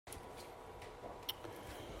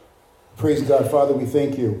Praise God. Father, we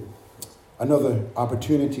thank you. Another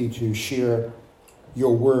opportunity to share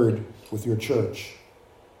your word with your church.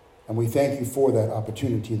 And we thank you for that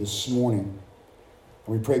opportunity this morning.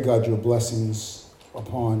 And we pray, God, your blessings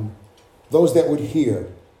upon those that would hear.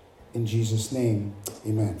 In Jesus' name,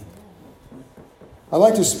 amen. I'd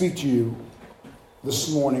like to speak to you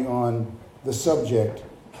this morning on the subject,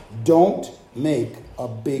 don't make a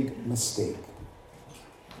big mistake.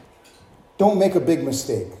 Don't make a big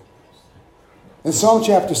mistake. In Psalm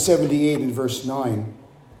chapter 78 and verse 9,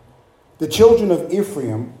 the children of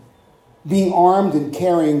Ephraim, being armed and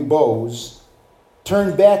carrying bows,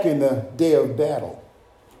 turned back in the day of battle.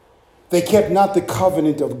 They kept not the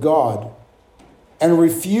covenant of God and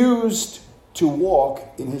refused to walk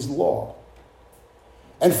in his law,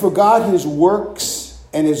 and forgot his works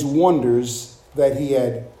and his wonders that he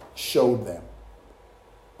had showed them.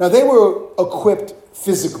 Now they were equipped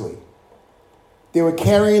physically. They were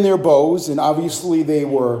carrying their bows, and obviously they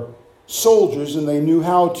were soldiers, and they knew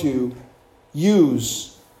how to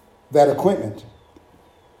use that equipment.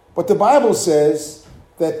 But the Bible says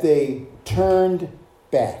that they turned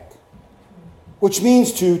back, which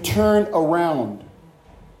means to turn around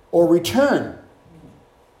or return.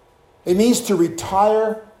 It means to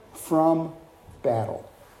retire from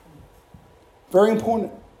battle. Very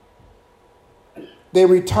important. They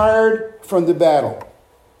retired from the battle.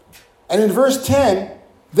 And in verse 10,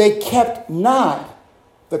 they kept not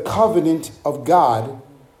the covenant of God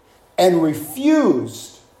and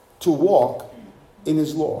refused to walk in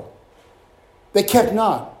his law. They kept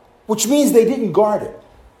not, which means they didn't guard it.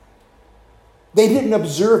 They didn't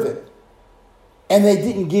observe it. And they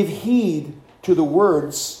didn't give heed to the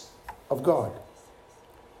words of God.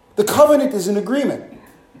 The covenant is an agreement.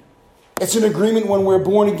 It's an agreement when we're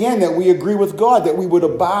born again that we agree with God, that we would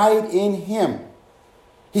abide in him.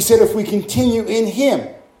 He said if we continue in him,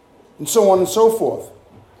 and so on and so forth.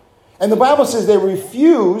 And the Bible says they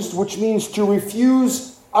refused, which means to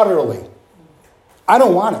refuse utterly. I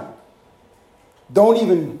don't want it. Don't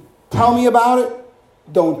even tell me about it.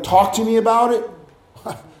 Don't talk to me about it.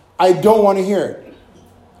 I don't want to hear it.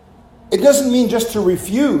 It doesn't mean just to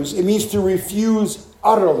refuse. It means to refuse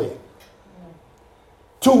utterly.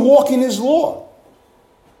 To walk in his law,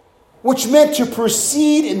 which meant to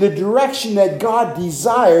proceed in the direction that God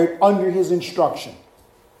desired under his instruction.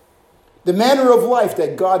 The manner of life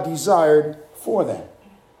that God desired for them.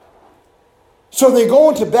 So they go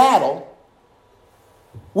into battle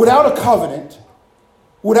without a covenant,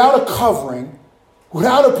 without a covering,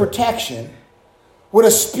 without a protection, with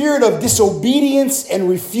a spirit of disobedience and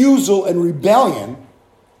refusal and rebellion.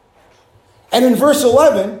 And in verse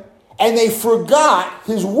 11, and they forgot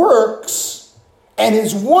his works and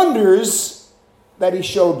his wonders that he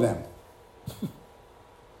showed them.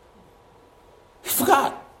 He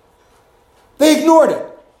forgot. They ignored it.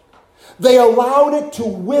 They allowed it to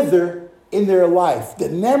wither in their life. The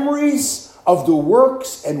memories of the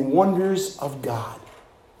works and wonders of God.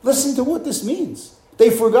 Listen to what this means.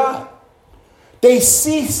 They forgot. They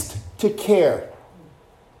ceased to care.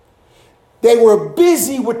 They were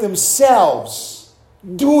busy with themselves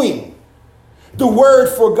doing. The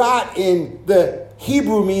word forgot in the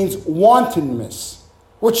Hebrew means wantonness,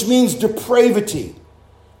 which means depravity,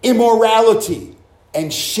 immorality,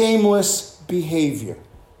 and shameless behavior.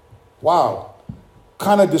 Wow.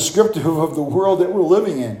 Kind of descriptive of the world that we're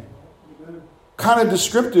living in. Kind of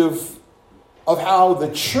descriptive of how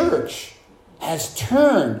the church has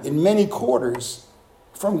turned in many quarters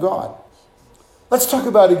from God. Let's talk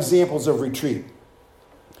about examples of retreat.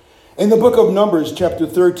 In the book of Numbers, chapter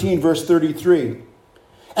 13, verse 33.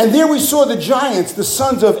 And there we saw the giants, the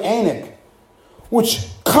sons of Anak, which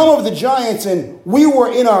come of the giants, and we were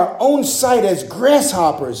in our own sight as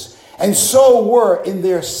grasshoppers, and so were in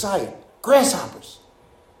their sight. Grasshoppers.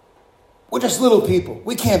 We're just little people.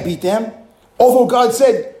 We can't beat them. Although God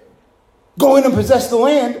said, go in and possess the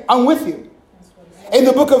land, I'm with you. In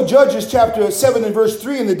the book of Judges, chapter 7 and verse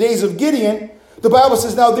 3, in the days of Gideon, the Bible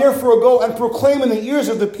says, now therefore go and proclaim in the ears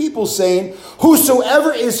of the people, saying,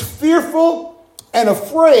 whosoever is fearful and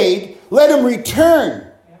afraid, let him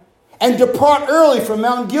return and depart early from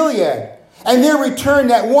Mount Gilead. And there returned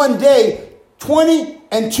that one day 20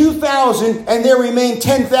 and 2,000, and there remained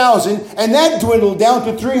 10,000, and that dwindled down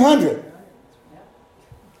to 300.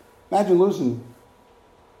 Imagine losing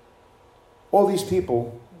all these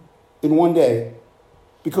people in one day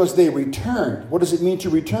because they returned. What does it mean to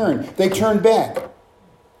return? They turned back.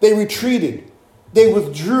 They retreated. They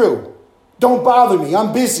withdrew. Don't bother me.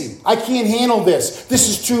 I'm busy. I can't handle this. This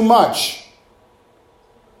is too much.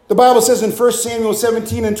 The Bible says in 1 Samuel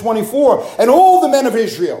 17 and 24, and all the men of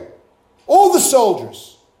Israel, all the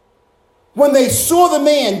soldiers, When they saw the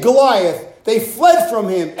man, Goliath, they fled from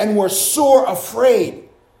him and were sore afraid.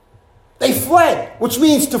 They fled, which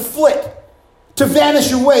means to flit, to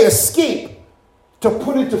vanish away, escape, to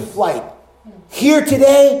put into flight. Here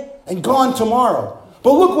today and gone tomorrow.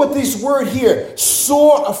 But look what this word here,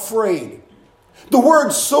 sore afraid. The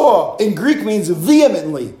word sore in Greek means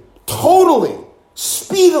vehemently, totally,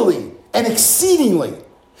 speedily, and exceedingly.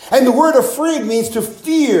 And the word afraid means to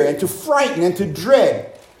fear and to frighten and to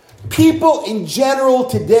dread. People in general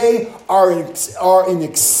today are in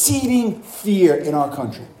exceeding fear in our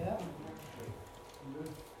country.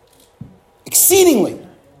 Exceedingly.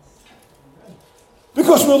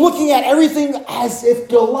 Because we're looking at everything as if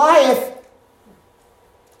Goliath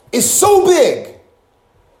is so big,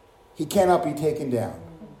 he cannot be taken down.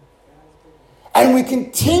 And we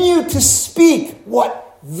continue to speak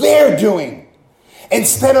what they're doing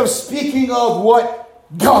instead of speaking of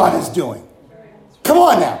what God is doing. Come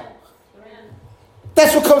on now.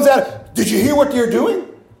 That's what comes out. Did you hear what they're doing?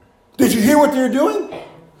 Did you hear what they're doing?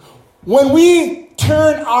 When we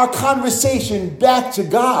turn our conversation back to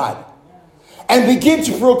God and begin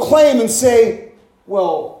to proclaim and say,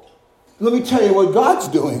 well, let me tell you what God's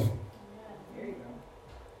doing.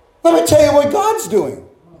 Let me tell you what God's doing.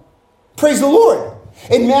 Praise the Lord.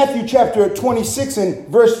 In Matthew chapter 26 and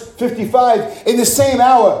verse 55, in the same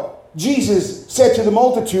hour, Jesus said to the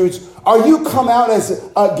multitudes, are you come out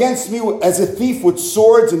against me as a thief with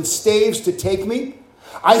swords and staves to take me?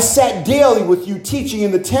 I sat daily with you teaching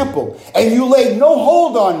in the temple, and you laid no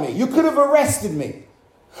hold on me. You could have arrested me.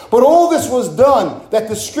 But all this was done that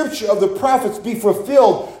the scripture of the prophets be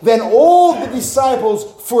fulfilled. Then all the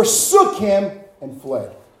disciples forsook him and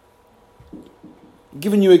fled. I'm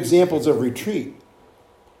giving you examples of retreat.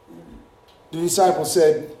 The disciples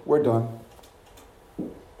said, we're done.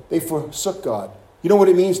 They forsook God. You know what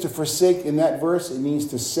it means to forsake in that verse? It means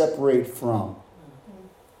to separate from.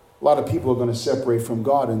 A lot of people are going to separate from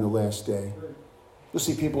God in the last day. You'll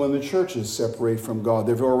see people in the churches separate from God.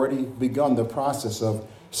 They've already begun the process of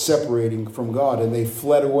separating from God, and they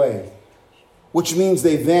fled away, which means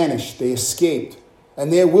they vanished, they escaped,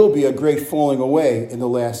 and there will be a great falling away in the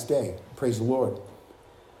last day. Praise the Lord.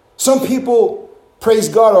 Some people, praise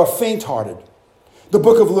God, are faint-hearted. The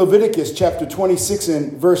book of Leviticus, chapter 26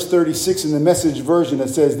 and verse 36 in the Message version, it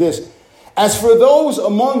says this, as for those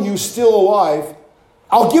among you still alive,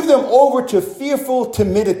 I'll give them over to fearful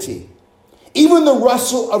timidity. Even the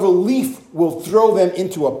rustle of a leaf will throw them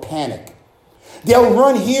into a panic. They'll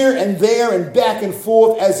run here and there and back and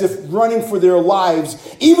forth as if running for their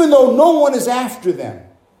lives, even though no one is after them,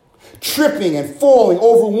 tripping and falling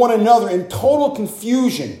over one another in total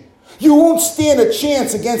confusion. You won't stand a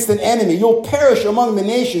chance against an enemy. You'll perish among the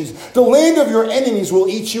nations. The land of your enemies will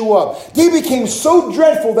eat you up. They became so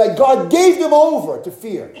dreadful that God gave them over to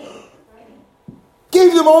fear.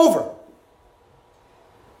 Gave them over.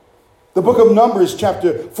 The book of Numbers,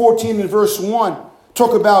 chapter 14 and verse 1,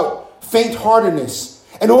 talk about faint-heartedness.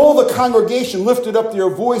 And all the congregation lifted up their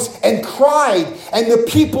voice and cried, and the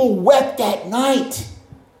people wept that night.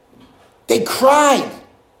 They cried.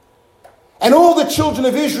 And all the children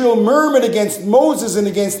of Israel murmured against Moses and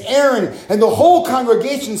against Aaron. And the whole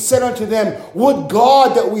congregation said unto them, would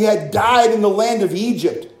God that we had died in the land of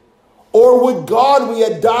Egypt, or would God we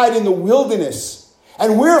had died in the wilderness?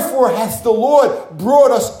 And wherefore hath the Lord brought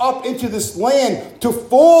us up into this land to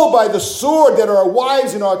fall by the sword, that our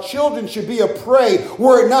wives and our children should be a prey?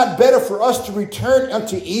 Were it not better for us to return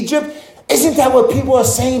unto Egypt? Isn't that what people are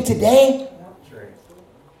saying today?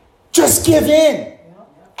 Just give in.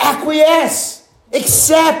 Acquiesce.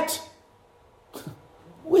 Accept.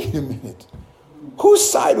 Wait a minute. Whose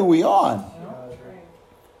side are we on?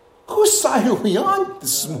 Whose side are we on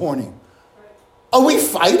this morning? Are we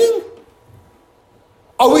fighting?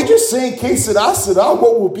 Are we just saying, que sera, sera,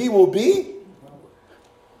 what will be, will be?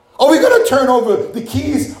 Are we going to turn over the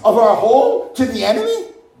keys of our home to the enemy?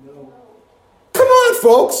 No. Come on,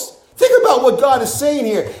 folks. Think about what God is saying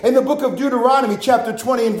here. In the book of Deuteronomy, chapter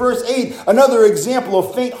 20 and verse 8, another example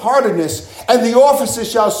of faint-heartedness. And the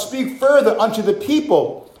officers shall speak further unto the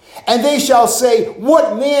people, and they shall say,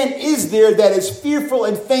 what man is there that is fearful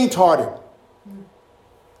and faint-hearted?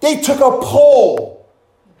 They took a poll.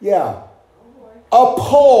 Yeah. A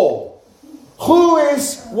poll. Who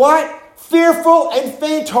is what? Fearful and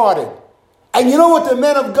faint-hearted. And you know what the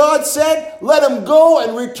men of God said? Let him go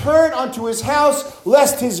and return unto his house,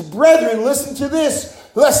 lest his brethren, listen to this,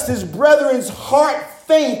 lest his brethren's heart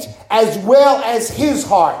faint as well as his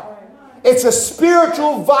heart. It's a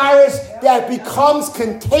spiritual virus that becomes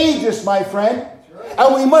contagious, my friend.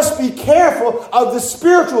 And we must be careful of the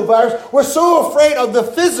spiritual virus. We're so afraid of the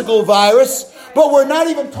physical virus, But we're not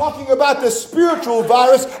even talking about the spiritual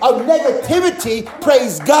virus of negativity,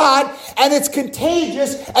 praise God, and it's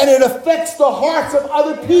contagious and it affects the hearts of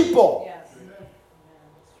other people.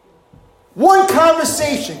 One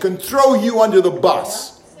conversation can throw you under the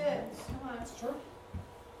bus.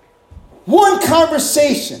 One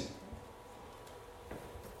conversation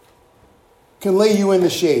can lay you in the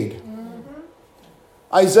shade.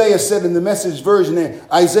 Isaiah said in the Message version, in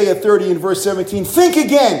Isaiah 30 and verse 17, think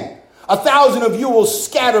again. 1,000 of you will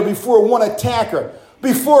scatter before one attacker.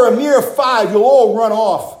 Before a mere 5, you'll all run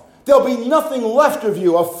off. There'll be nothing left of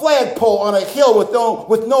you. A flagpole on a hill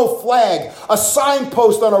with no flag. A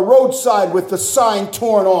signpost on a roadside with the sign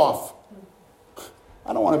torn off.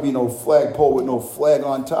 I don't want to be no flagpole with no flag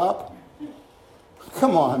on top.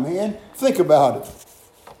 Come on, man. Think about it.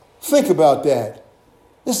 Think about that.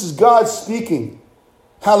 This is God speaking.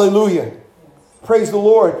 Hallelujah. Praise the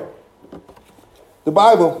Lord. The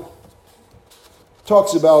Bible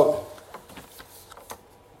talks about,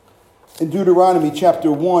 in Deuteronomy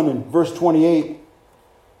chapter 1 and verse 28,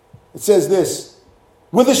 it says this,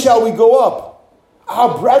 whither shall we go up?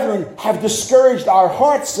 Our brethren have discouraged our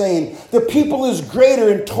hearts, saying, the people is greater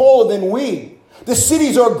and taller than we. The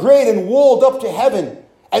cities are great and walled up to heaven.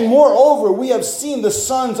 And moreover, we have seen the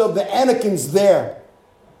sons of the Anakims there.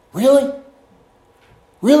 Really?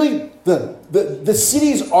 Really? The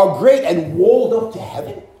cities are great and walled up to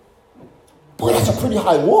heaven? Boy, that's a pretty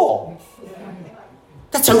high wall.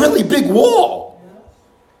 That's a really big wall.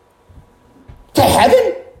 To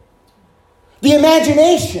heaven? The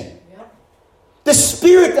imagination. The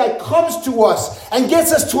spirit that comes to us and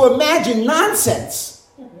gets us to imagine nonsense.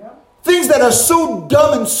 Things that are so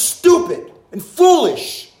dumb and stupid and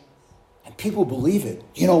foolish. And people believe it.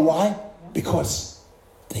 You know why? Because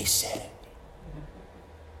they said it.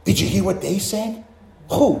 Did you hear what they said?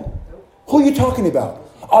 Who? Who are you talking about?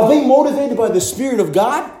 Are they motivated by the Spirit of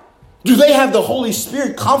God? Do they have the Holy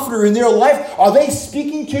Spirit comforter in their life? Are they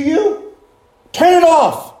speaking to you? Turn it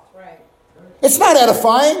off. It's not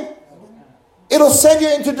edifying. It'll send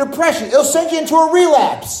you into depression. It'll send you into a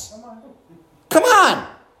relapse. Come on.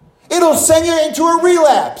 It'll send you into a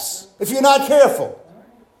relapse if you're not careful.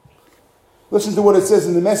 Listen to what it says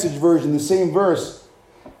in the Message version, the same verse.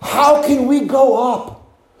 How can we go up?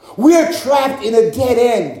 We're trapped in a dead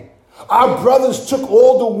end. Our brothers took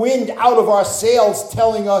all the wind out of our sails,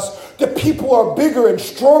 telling us the people are bigger and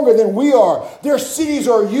stronger than we are. Their cities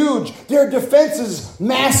are huge. Their defenses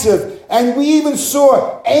massive. And we even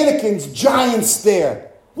saw Anakin's giants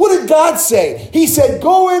there. What did God say? He said,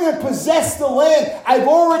 go in and possess the land. I've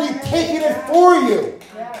already taken it for you.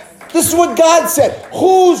 This is what God said.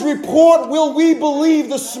 Whose report will we believe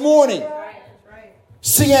this morning?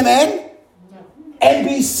 CNN?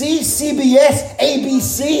 NBC? CBS?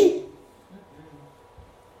 ABC?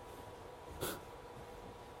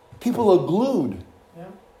 People are glued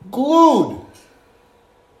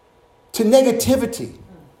to negativity,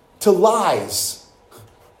 to lies.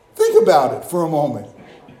 Think about it for a moment.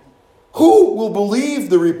 Who will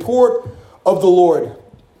believe the report of the Lord?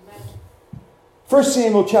 1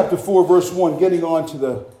 Samuel chapter 4, verse 1, getting on to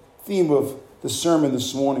the theme of the sermon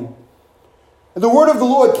this morning. And the word of the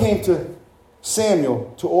Lord came to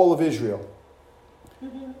Samuel, to all of Israel.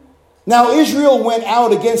 Now Israel went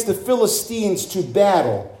out against the Philistines to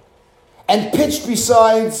battle and pitched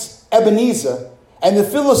besides Ebenezer, and the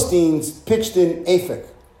Philistines pitched in Aphek.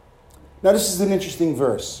 Now this is an interesting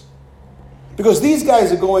verse, because these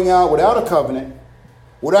guys are going out without a covenant,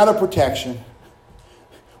 without a protection,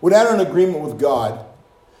 without an agreement with God,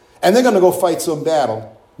 and they're going to go fight some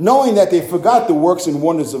battle, knowing that they forgot the works and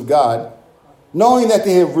wonders of God, knowing that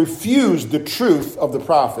they have refused the truth of the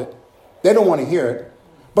prophet. They don't want to hear it,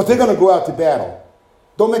 but they're going to go out to battle.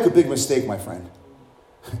 Don't make a big mistake, my friend.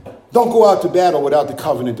 Don't go out to battle without the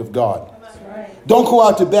covenant of God. Don't go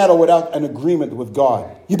out to battle without an agreement with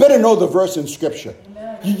God. You better know the verse in Scripture.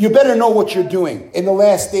 You better know what you're doing, in the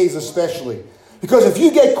last days especially. Because if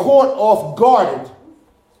you get caught off guarded,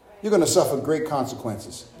 you're going to suffer great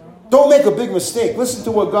consequences. Don't make a big mistake. Listen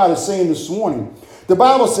to what God is saying this morning. The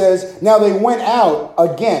Bible says, now they went out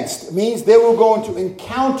against, means they were going to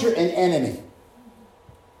encounter an enemy.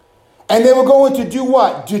 And they were going to do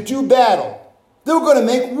what? To do battle. They were going to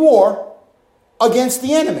make war against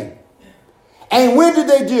the enemy. And where did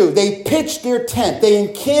they do? They pitched their tent. They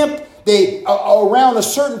encamped around a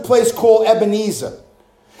certain place called Ebenezer.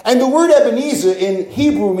 And the word Ebenezer in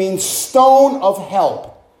Hebrew means stone of help.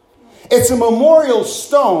 It's a memorial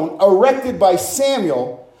stone erected by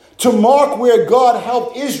Samuel to mark where God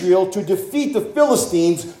helped Israel to defeat the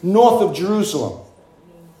Philistines north of Jerusalem.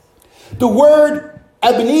 The word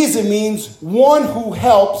Ebenezer means one who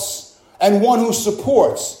helps, and one who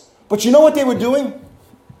supports. But you know what they were doing?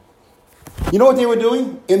 You know what they were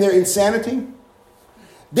doing in their insanity?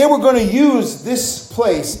 They were going to use this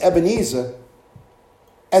place, Ebenezer,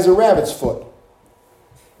 as a rabbit's foot.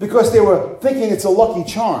 Because they were thinking it's a lucky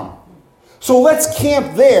charm. So let's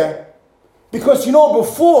camp there. Because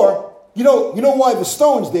before, you know why the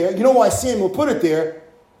stone's there. You know why Samuel put it there.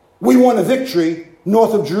 We won a victory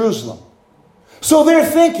north of Jerusalem. So they're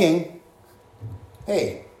thinking,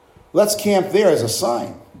 hey, let's camp there as a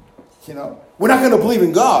sign. We're not going to believe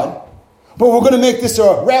in God, but we're going to make this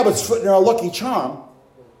a rabbit's foot and our lucky charm.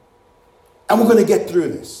 And we're going to get through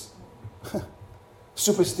this.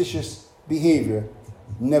 Superstitious behavior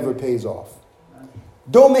never pays off.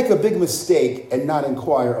 Don't make a big mistake and not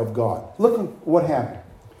inquire of God. Look at what happened.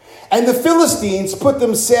 And the Philistines put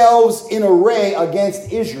themselves in array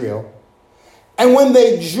against Israel. And when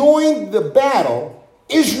they joined the battle,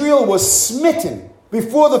 Israel was smitten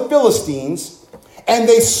before the Philistines, and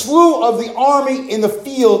they slew of the army in the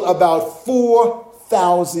field about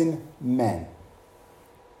 4,000 men.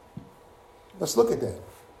 Let's look at that.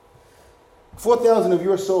 4,000 of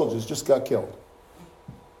your soldiers just got killed.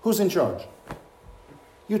 Who's in charge?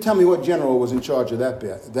 You tell me what general was in charge of that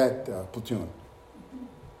platoon.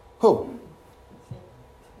 Who?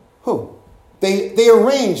 They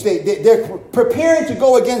arranged, they're preparing to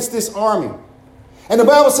go against this army. And the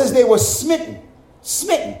Bible says they were smitten,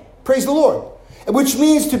 praise the Lord, which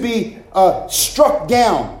means to be struck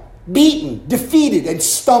down, beaten, defeated, and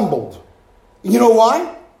stumbled. You know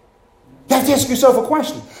why? You have to ask yourself a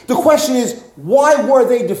question. The question is, why were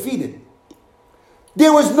they defeated?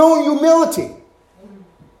 There was no humility.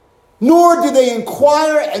 Nor did they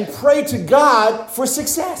inquire and pray to God for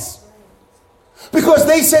success. Because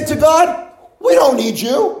they said to God, we don't need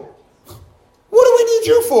you. What do we need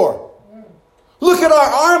you for? Look at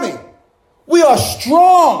our army. We are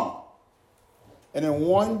strong. And in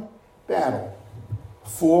one battle,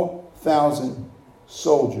 4,000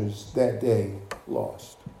 soldiers that day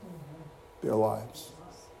lost their lives.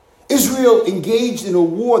 Israel engaged in a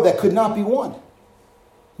war that could not be won.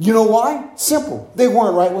 You know why? Simple. They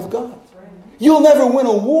weren't right with God. You'll never win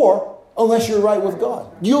a war unless you're right with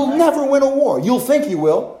God. You'll never win a war. You'll think you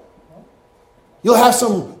will. You'll have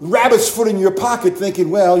some rabbit's foot in your pocket thinking,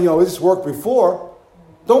 well, this worked before.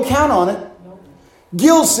 Don't count on it.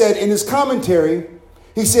 Gill said in his commentary,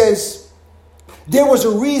 he says, there was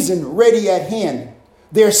a reason ready at hand.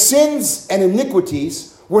 Their sins and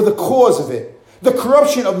iniquities were the cause of it. The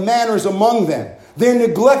corruption of manners among them. Their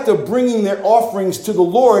neglect of bringing their offerings to the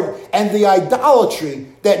Lord, and the idolatry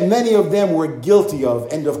that many of them were guilty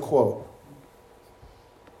of. End of quote.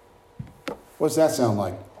 What does that sound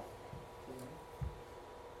like?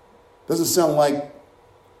 Doesn't sound like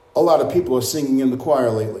a lot of people are singing in the choir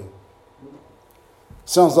lately.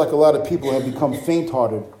 Sounds like a lot of people have become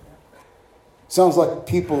faint-hearted. Sounds like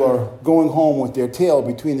people are going home with their tail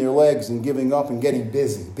between their legs and giving up and getting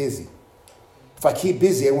busy. If I keep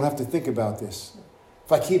busy, I won't have to think about this.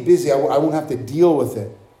 If I keep busy, I won't have to deal with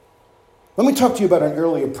it. Let me talk to you about an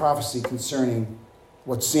earlier prophecy concerning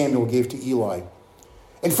what Samuel gave to Eli.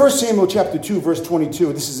 In 1 Samuel chapter 2, verse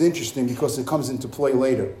 22, this is interesting because it comes into play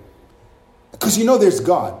later. Because there's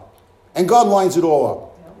God, and God lines it all up.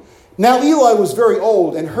 Now Eli was very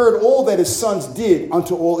old and heard all that his sons did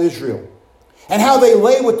unto all Israel, and how they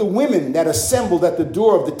lay with the women that assembled at the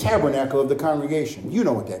door of the tabernacle of the congregation. You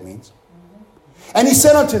know what that means. And he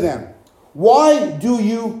said unto them, why do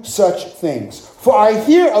you such things? For I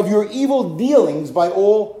hear of your evil dealings by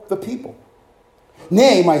all the people.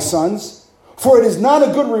 Nay, my sons, for it is not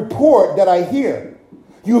a good report that I hear.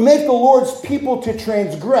 You make the Lord's people to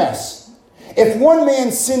transgress. If one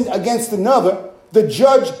man sinned against another, the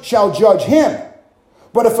judge shall judge him.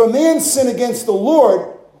 But if a man sin against the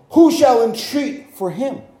Lord, who shall entreat for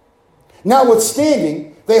him?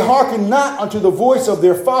 Notwithstanding, they hearkened not unto the voice of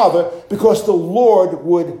their father, because the Lord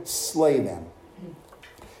would slay them.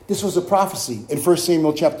 This was a prophecy in 1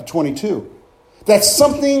 Samuel chapter 22, that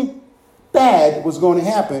something bad was going to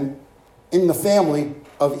happen in the family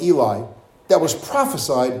of Eli that was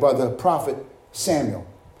prophesied by the prophet Samuel.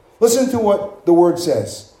 Listen to what the word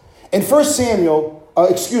says. In 1 Samuel,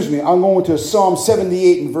 I'm going to Psalm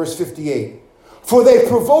 78 and verse 58. For they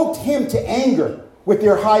provoked him to anger with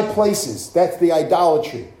their high places, that's the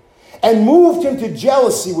idolatry, and moved him to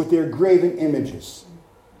jealousy with their graven images.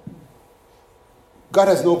 God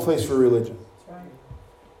has no place for religion.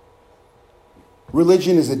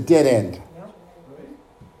 Religion is a dead end.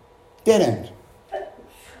 Dead end.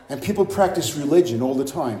 And people practice religion all the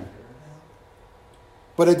time.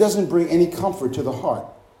 But it doesn't bring any comfort to the heart.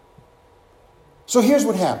 So here's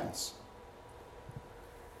what happens.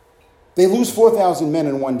 They lose 4,000 men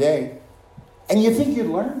in one day. And you think you'd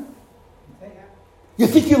learn? You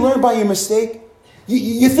think you'd learn by your mistake?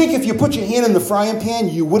 You think if you put your hand in the frying pan,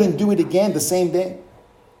 you wouldn't do it again the same day?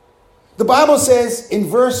 The Bible says in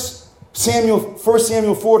 1 Samuel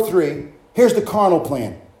 4:3, here's the carnal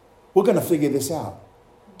plan. We're going to figure this out.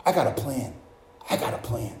 I got a plan.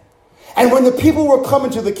 And when the people were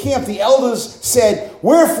coming to the camp, the elders said,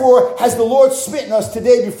 wherefore has the Lord smitten us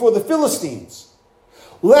today before the Philistines?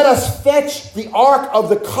 Let us fetch the ark of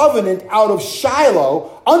the covenant out of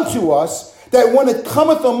Shiloh unto us, that when it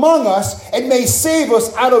cometh among us, it may save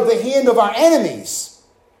us out of the hand of our enemies.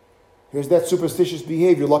 Here's that superstitious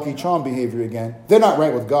behavior, lucky charm behavior again. They're not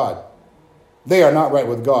right with God. They are not right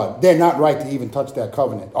with God. They're not right to even touch that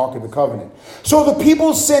covenant, ark of the covenant. So the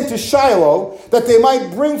people sent to Shiloh that they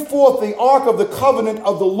might bring forth the ark of the covenant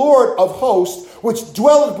of the Lord of hosts, which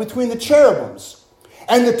dwelleth between the cherubims.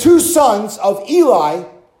 And the two sons of Eli,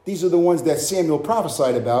 these are the ones that Samuel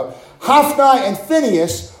prophesied about, Hophni and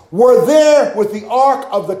Phinehas, were there with the ark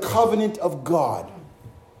of the covenant of God.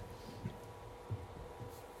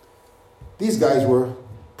 These guys were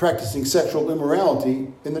practicing sexual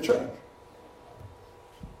immorality in the church.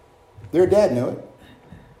 Their dad knew it,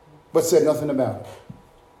 but said nothing about it.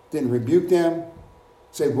 Didn't rebuke them.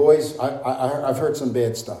 Say, boys, I've heard some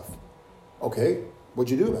bad stuff. Okay,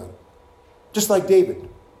 what'd you do about it? Just like David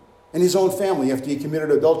and his own family after he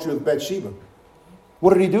committed adultery with Bathsheba.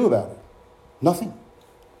 What did he do about it? Nothing.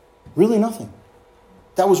 Really nothing.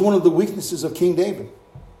 That was one of the weaknesses of King David.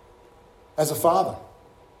 As a father,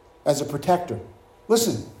 as a protector.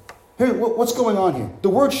 Listen, here, what's going on here? The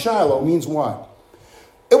word Shiloh means what?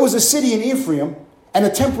 It was a city in Ephraim and a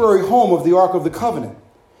temporary home of the Ark of the Covenant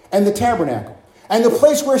and the tabernacle and the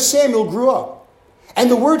place where Samuel grew up. And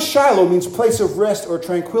the word Shiloh means place of rest or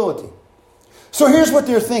tranquility. So here's what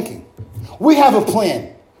they're thinking. We have a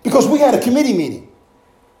plan because we had a committee meeting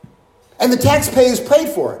and the taxpayers paid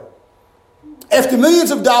for it. After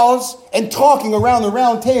millions of dollars and talking around the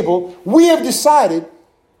round table, we have decided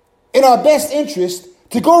in our best interest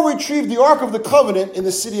to go retrieve the Ark of the Covenant in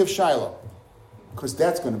the city of Shiloh. Because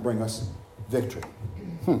that's going to bring us victory.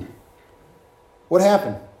 What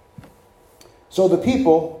happened? So the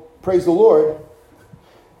people, praise the Lord,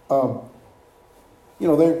 they're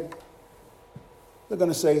going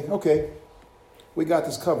to say, okay, we got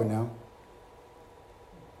this covered now.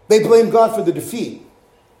 They blame God for the defeat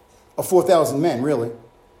of 4,000 men, really.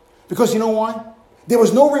 Because you know why? There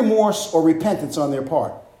was no remorse or repentance on their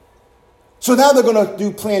part. So now they're going to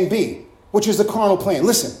do plan B, which is the carnal plan.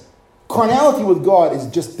 Listen. Carnality with God is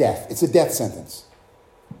just death. It's a death sentence.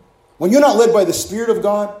 When you're not led by the Spirit of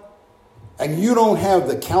God, and you don't have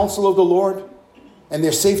the counsel of the Lord, and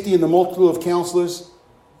there's safety in the multitude of counselors,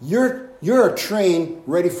 you're a train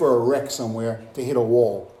ready for a wreck somewhere to hit a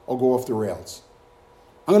wall or go off the rails.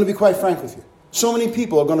 I'm going to be quite frank with you. So many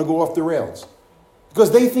people are going to go off the rails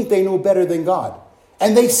because they think they know better than God.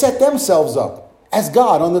 And they set themselves up as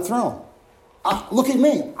God on the throne. Look at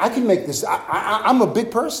me. I can make this. I'm a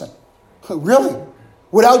big person. Really?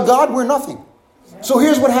 Without God, we're nothing. So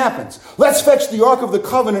here's what happens. Let's fetch the Ark of the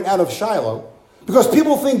Covenant out of Shiloh because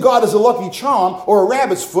people think God is a lucky charm or a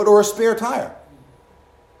rabbit's foot or a spare tire.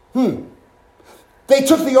 They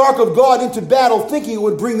took the Ark of God into battle thinking it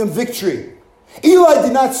would bring them victory. Eli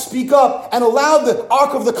did not speak up and allowed the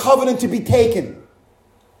Ark of the Covenant to be taken.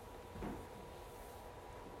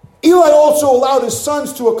 Eli also allowed his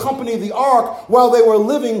sons to accompany the ark while they weren't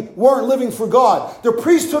living for God. The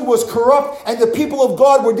priesthood was corrupt and the people of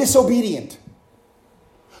God were disobedient.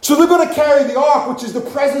 So they're going to carry the ark, which is the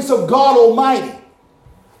presence of God Almighty,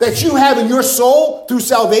 that you have in your soul through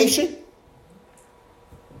salvation.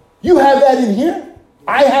 You have that in here.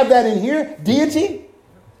 I have that in here. Deity.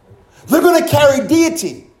 They're going to carry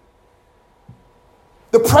deity.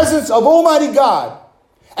 The presence of Almighty God.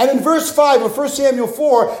 And in verse 5 of 1 Samuel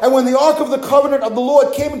 4, and when the ark of the covenant of the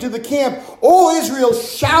Lord came into the camp, all Israel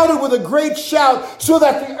shouted with a great shout so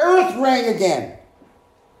that the earth rang again.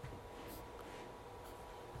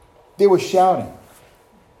 They were shouting.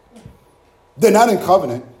 They're not in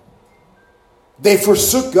covenant. They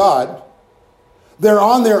forsook God. They're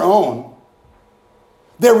on their own.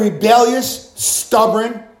 They're rebellious,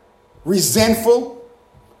 stubborn, resentful,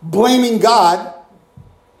 blaming God,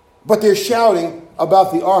 but they're shouting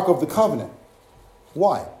about the Ark of the Covenant.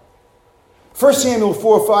 Why? 1 Samuel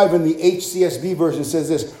 4:5 in the HCSB version says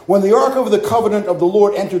this: when the Ark of the Covenant of the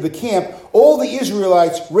Lord entered the camp, all the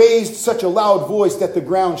Israelites raised such a loud voice that the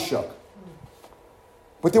ground shook.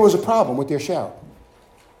 But there was a problem with their shout.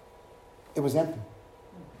 It was empty.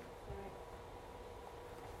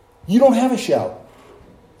 You don't have a shout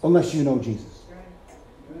unless you know Jesus.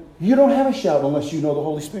 You don't have a shout unless you know the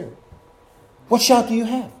Holy Spirit. What shout do you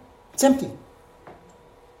have? It's empty.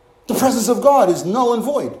 The presence of God is null and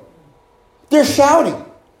void. They're shouting.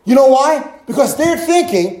 You know why? Because they're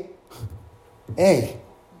thinking, hey,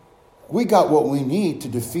 we got what we need to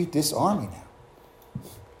defeat this army now.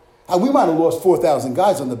 And we might have lost 4,000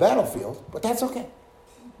 guys on the battlefield, but that's okay.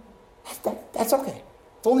 That's okay.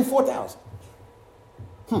 It's only 4,000.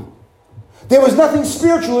 There was nothing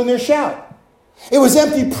spiritual in their shout. It was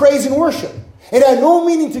empty praise and worship. It had no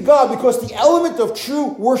meaning to God because the element of true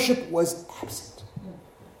worship was absent.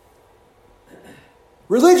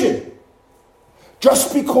 Religion.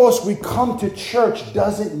 Just because we come to church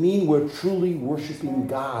doesn't mean we're truly worshiping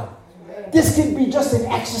God. This could be just an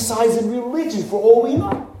exercise in religion for all we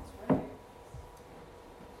know.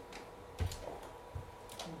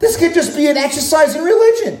 This could just be an exercise in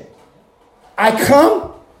religion. I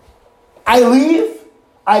come, I leave,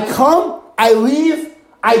 I come, I leave,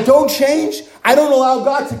 I don't change, I don't allow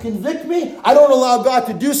God to convict me, I don't allow God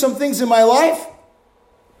to do some things in my life.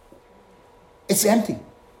 It's empty.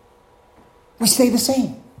 We stay the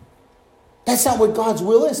same. That's not what God's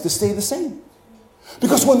will is, to stay the same.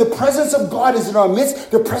 Because when the presence of God is in our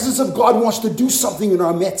midst, the presence of God wants to do something in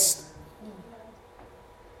our midst.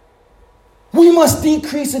 We must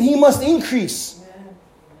decrease and He must increase.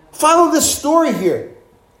 Follow this story here.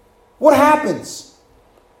 What happens?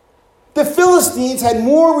 The Philistines had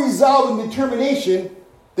more resolve and determination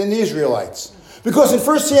than the Israelites. Because in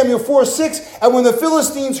 1 Samuel 4:6, and when the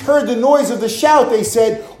Philistines heard the noise of the shout, they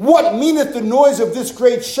said, what meaneth the noise of this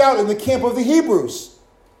great shout in the camp of the Hebrews?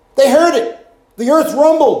 They heard it. The earth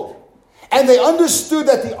rumbled. And they understood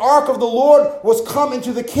that the ark of the Lord was come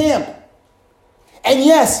into the camp. And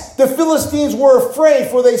yes, the Philistines were afraid,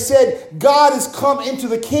 for they said, God is come into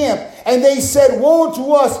the camp. And they said, woe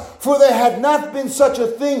unto us, for there had not been such a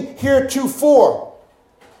thing heretofore.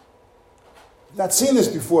 Not seen this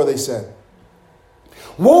before, they said.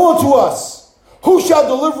 Woe unto us! Who shall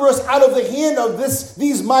deliver us out of the hand of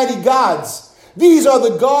these mighty gods? These are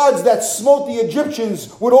the gods that smote the Egyptians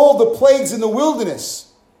with all the plagues in the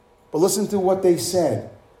wilderness. But listen to what they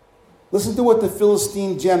said. Listen to what the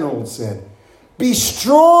Philistine general said. Be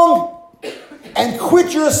strong and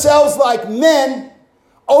quit yourselves like men,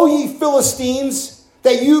 O ye Philistines,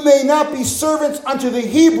 that you may not be servants unto the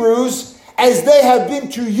Hebrews, as they have been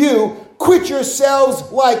to you. Quit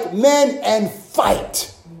yourselves like men and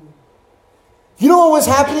fight. You know what was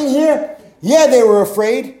happening here? Yeah, they were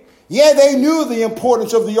afraid. Yeah, they knew the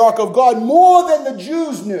importance of the ark of God more than the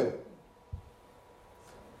Jews knew.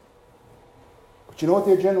 But you know what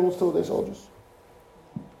their generals told their soldiers?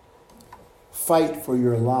 Fight for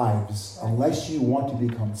your lives unless you want to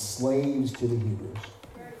become slaves to the Hebrews.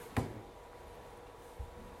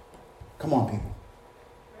 Come on, people.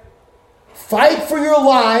 Fight for your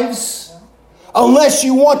lives unless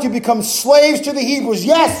you want to become slaves to the Hebrews.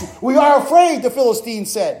 Yes, we are afraid, the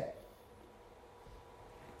Philistines said.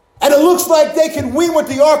 And it looks like they can win with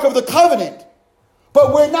the Ark of the Covenant.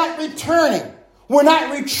 But we're not returning. We're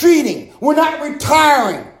not retreating. We're not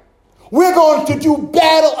retiring. We're going to do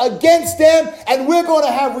battle against them, and we're going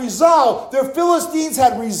to have resolve. The Philistines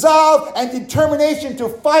had resolve and determination to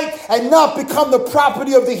fight and not become the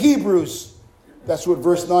property of the Hebrews. That's what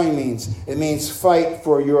verse 9 means. It means fight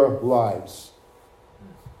for your lives.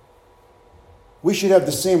 We should have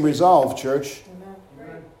the same resolve, church.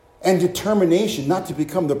 Amen. And determination not to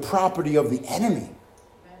become the property of the enemy.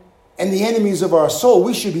 Amen. And the enemies of our soul.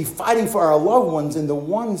 We should be fighting for our loved ones and the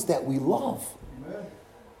ones that we love. Amen.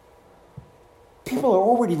 People are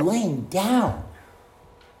already laying down.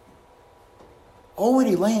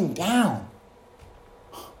 Already laying down.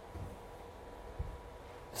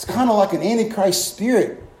 It's kind of like an Antichrist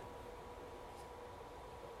spirit.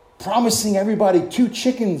 Promising everybody 2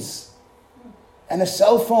 chickens and a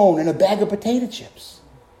cell phone and a bag of potato chips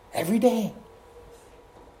every day.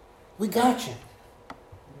 We got you.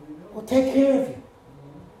 We'll take care of you.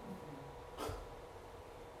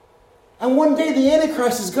 And one day the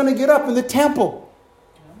Antichrist is going to get up in the temple.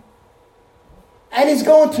 And he's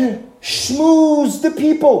going to schmooze the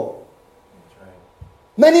people.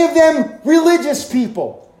 Many of them religious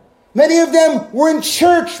people. Many of them were in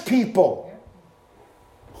church people.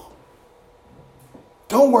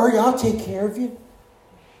 Don't worry, I'll take care of you.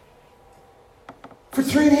 For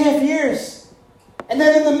 3.5 years. And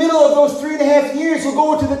then in the middle of those 3.5 years, he'll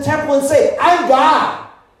go into the temple and say, I'm God.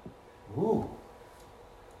 Ooh.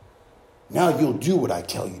 Now you'll do what I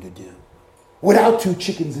tell you to do. Without 2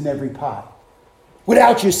 chickens in every pot.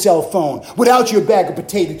 Without your cell phone. Without your bag of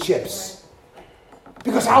potato chips.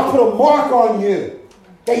 Because I'll put a mark on you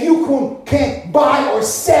that you can't buy or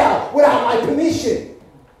sell without my permission.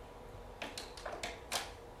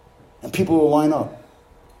 And people will line up.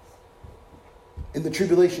 In the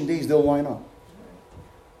tribulation days, they'll line up.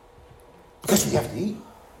 Because we have to eat.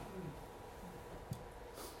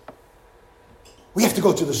 We have to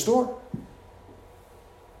go to the store.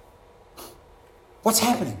 What's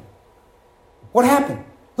happening? What happened?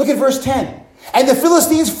 Look at verse 10. And the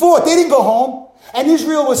Philistines fought. They didn't go home. And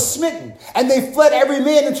Israel was smitten. And they fled every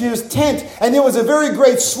man into his tent. And there was a very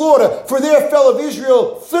great slaughter. For there fell of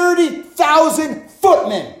Israel 30,000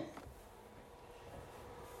 footmen.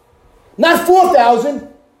 Not 4,000.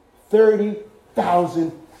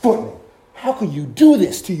 30,000 footmen. How can you do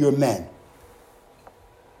this to your men?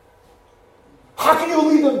 How can you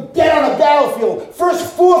leave them dead on a battlefield?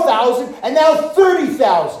 First 4,000 and now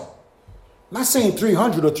 30,000. I'm not saying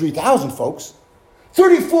 300 or 3,000, folks.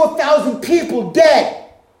 34,000 people dead.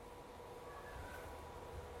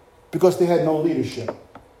 Because they had no leadership.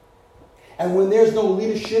 And when there's no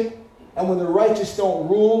leadership, and when the righteous don't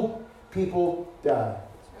rule, people die.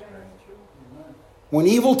 When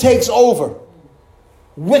evil takes over,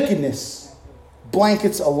 wickedness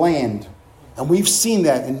blankets a land. And we've seen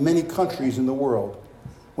that in many countries in the world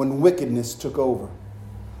when wickedness took over.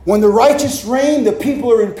 When the righteous reign, the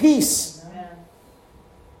people are in peace. Amen.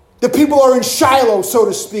 The people are in Shiloh, so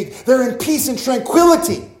to speak. They're in peace and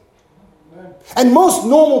tranquility. Amen. And most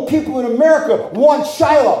normal people in America want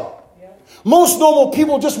Shiloh. Yeah. Most normal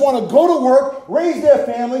people just want to go to work, raise their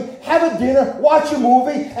family, have a dinner, watch a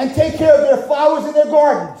movie, and take care of their flowers and their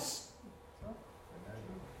gardens.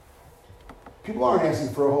 People aren't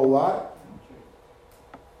asking for a whole lot.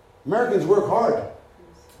 Americans work hard.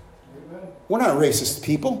 We're not racist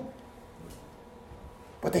people.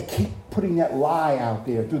 But they keep putting that lie out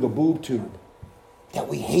there through the boob tube that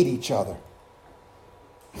we hate each other.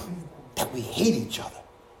 That we hate each other.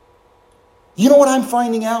 You know what I'm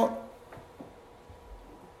finding out?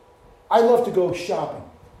 I love to go shopping.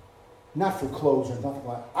 Not for clothes or nothing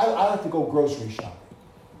like that. I like to go grocery shopping.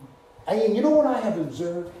 And you know what I have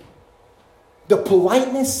observed? The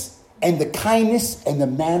politeness and the kindness and the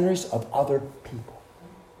manners of other people.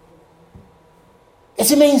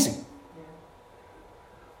 It's amazing.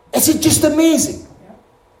 It's just amazing.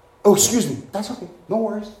 Oh, excuse me. That's okay. No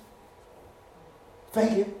worries.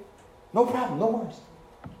 Thank you. No problem. No worries.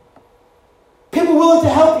 People willing to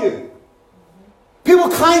help you. People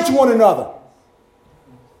kind to one another.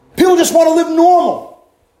 People just want to live normal.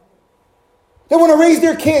 They want to raise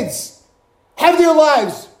their kids, have their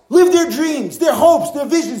lives, live their dreams, their hopes, their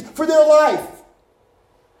visions for their life.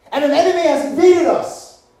 And an enemy has invaded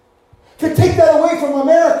us to take that away from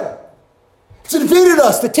America. It's invaded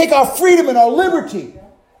us to take our freedom and our liberty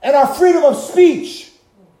and our freedom of speech.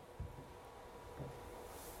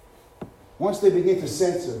 Once they begin to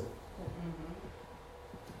censor,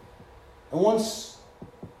 and once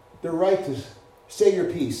the right to say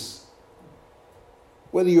your piece,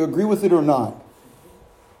 whether you agree with it or not,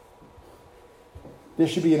 there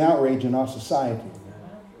should be an outrage in our society.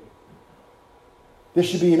 There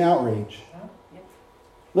should be an outrage.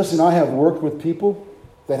 Listen, I have worked with people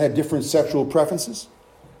that had different sexual preferences.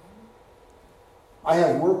 I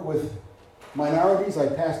have worked with minorities. I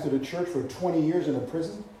pastored a church for 20 years in a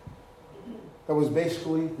prison that was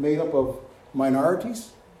basically made up of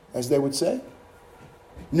minorities, as they would say.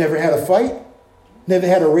 Never had a fight. Never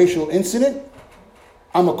had a racial incident.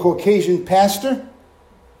 I'm a Caucasian pastor.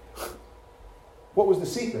 What was the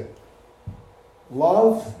secret?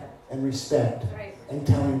 Love and respect and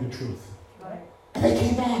telling the truth. And they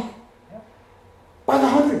came back. By the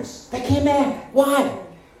hundreds. They came back. Why?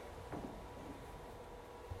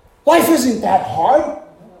 Life isn't that hard.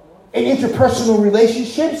 In interpersonal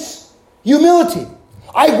relationships, humility.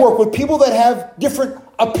 I work with people that have different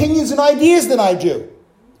opinions and ideas than I do.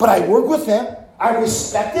 But I work with them. I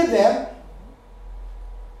respected them.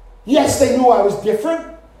 Yes, they knew I was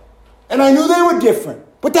different. And I knew they were different.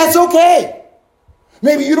 But that's okay.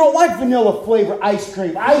 Maybe you don't like vanilla flavor ice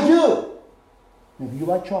cream. I do. Maybe you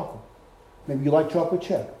like chocolate. Maybe you like chocolate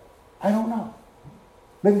chip. I don't know.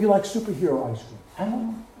 Maybe you like superhero ice cream. I don't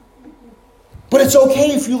know. But it's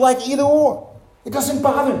okay if you like either or. It doesn't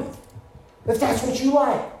bother me. If that's what you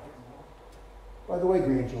like. By the way,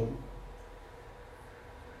 grandchildren,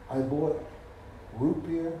 I bought root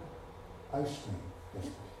beer ice cream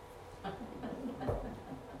yesterday.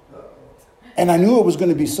 And I knew it was going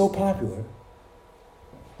to be so popular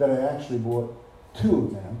that I actually bought 2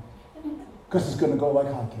 of them because it's going to go like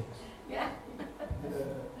hotcakes. Yeah.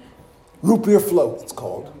 Root beer float, it's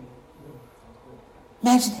called.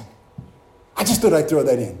 Imagine that. I just thought I'd throw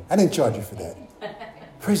that in. I didn't charge you for that.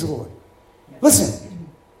 Praise the Lord. Listen,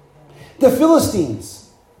 the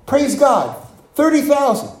Philistines, praise God,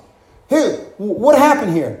 30,000. Here, what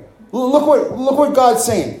happened here? Look what God's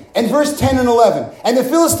saying. In verse 10 and 11. And the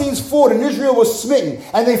Philistines fought, and Israel was smitten,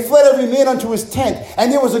 and they fled every man unto his tent.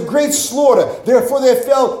 And there was a great slaughter. Therefore there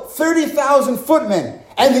fell 30,000 footmen.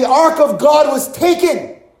 And the ark of God was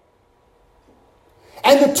taken.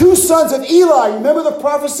 And the two sons of Eli, remember the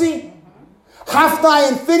prophecy? Hophni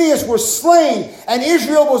and Phinehas were slain, and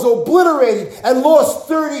Israel was obliterated and lost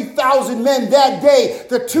 30,000 men that day.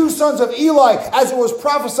 The two sons of Eli, as it was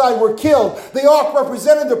prophesied, were killed. The ark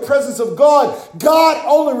represented the presence of God. God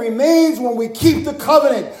only remains when we keep the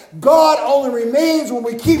covenant. God only remains when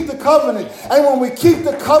we keep the covenant. And when we keep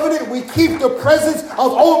the covenant, we keep the presence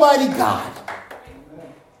of Almighty God.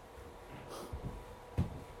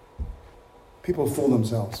 People fool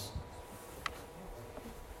themselves.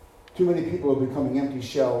 Too many people are becoming empty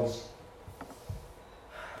shells.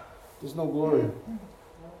 There's no glory.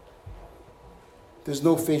 There's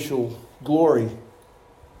no facial glory.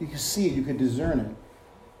 You can see it. You can discern it.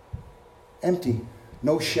 Empty.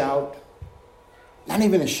 No shout. Not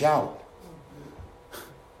even a shout.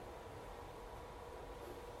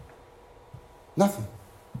 Nothing.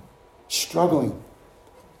 Struggling.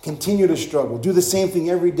 Continue to struggle. Do the same thing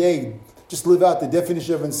every day. Just live out the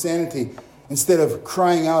definition of insanity. Instead of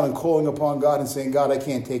crying out and calling upon God and saying, God, I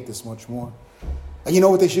can't take this much more. And you know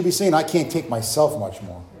what they should be saying? I can't take myself much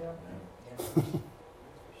more.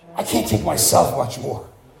 I can't take myself much more.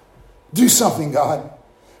 Do something, God.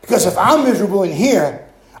 Because if I'm miserable in here,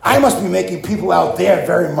 I must be making people out there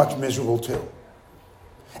very much miserable too.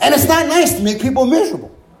 And it's not nice to make people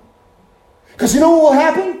miserable. Because you know what will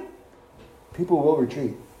happen? People will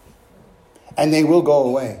retreat. And they will go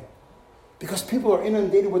away. Because people are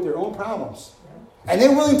inundated with their own problems. And they're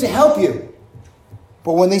willing to help you.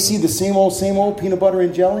 But when they see the same old peanut butter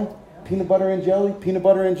and jelly, peanut butter and jelly, peanut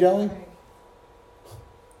butter and jelly,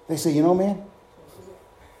 they say, you know, man,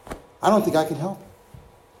 I don't think I can help you.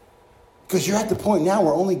 Because you're at the point now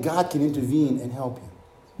where only God can intervene and help you.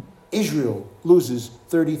 Israel loses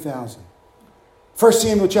 30,000. 1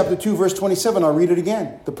 Samuel chapter 2, verse 27, I'll read it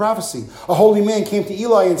again. The prophecy. A holy man came to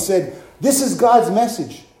Eli and said, this is God's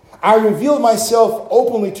message. I revealed myself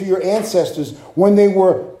openly to your ancestors when they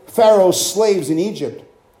were Pharaoh's slaves in Egypt.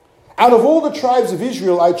 Out of all the tribes of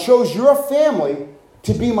Israel, I chose your family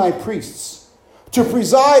to be my priests, to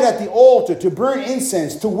preside at the altar, to burn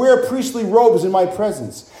incense, to wear priestly robes in my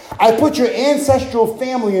presence. I put your ancestral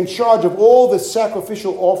family in charge of all the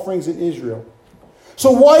sacrificial offerings in Israel.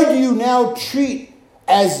 So why do you now treat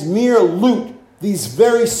as mere loot these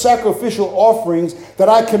very sacrificial offerings that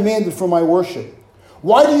I commanded for my worship?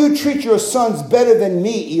 Why do you treat your sons better than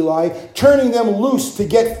me, Eli, turning them loose to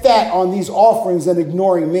get fat on these offerings and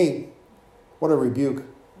ignoring me? What a rebuke.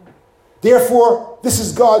 Therefore, this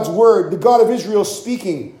is God's word, the God of Israel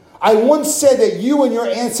speaking. I once said that you and your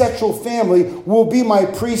ancestral family will be my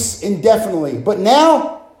priests indefinitely. But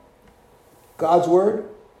now, God's word,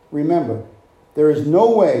 remember, there is no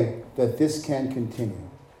way that this can continue.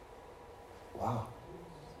 Wow.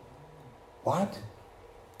 What?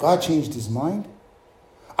 God changed his mind?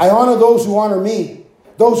 I honor those who honor me.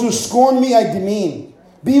 Those who scorn me, I demean.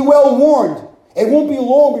 Be well warned. It won't be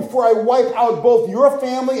long before I wipe out both your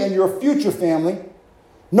family and your future family.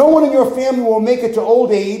 No one in your family will make it to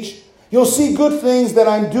old age. You'll see good things that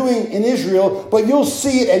I'm doing in Israel, but you'll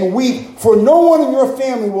see it and weep, for no one in your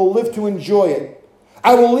family will live to enjoy it.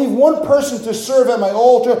 I will leave one person to serve at my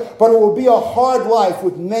altar, but it will be a hard life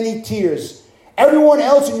with many tears. Everyone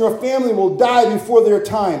else in your family will die before their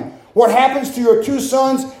time. What happens to your two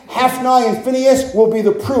sons, Hophni and Phinehas, will be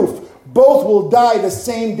the proof. Both will die the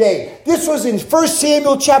same day. This was in 1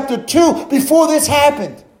 Samuel chapter 2 before this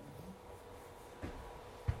happened.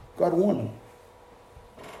 God warned them.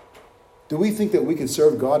 Do we think that we can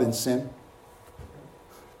serve God in sin?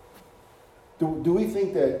 Do we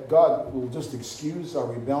think that God will just excuse our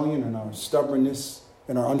rebellion and our stubbornness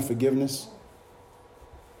and our unforgiveness?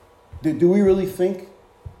 Do we really think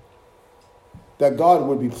that God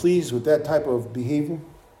would be pleased with that type of behavior?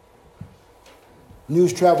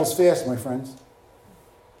 News travels fast, my friends.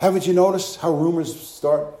 Haven't you noticed how rumors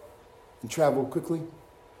start and travel quickly?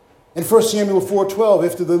 In 1 Samuel 4:12,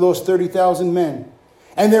 after they lost 30,000 men,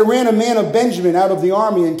 and there ran a man of Benjamin out of the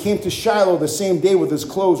army and came to Shiloh the same day with his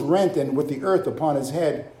clothes rent and with the earth upon his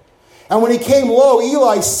head. And when he came low,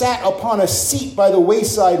 Eli sat upon a seat by the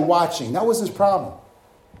wayside watching. That was his problem.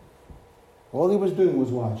 All he was doing was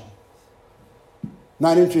watching.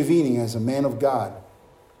 Not intervening as a man of God.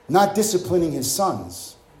 Not disciplining his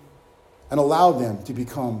sons and allowed them to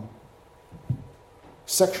become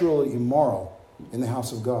sexually immoral in the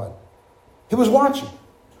house of God. He was watching,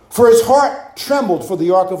 for his heart trembled for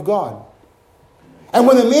the ark of God. And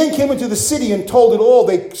when the man came into the city and told it all,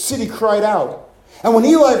 the city cried out. And when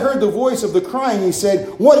Eli heard the voice of the crying, he said,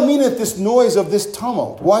 what meaneth this noise of this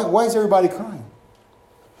tumult? Why is everybody crying?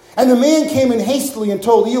 And the man came in hastily and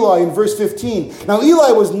told Eli in verse 15. Now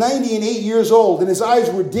Eli was 98 years old, and his eyes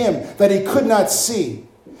were dim, that he could not see.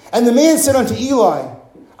 And the man said unto Eli,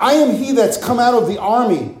 I am he that's come out of the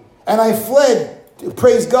army, and I fled,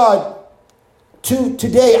 praise God,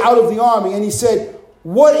 today out of the army. And he said,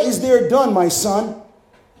 what is there done, my son?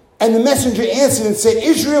 And the messenger answered and said,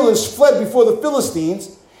 Israel is fled before the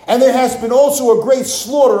Philistines, and there has been also a great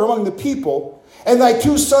slaughter among the people. And thy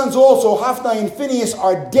two sons also, Hophni and Phinehas,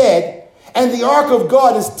 are dead, and the ark of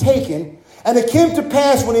God is taken. And it came to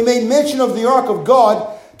pass, when he made mention of the ark of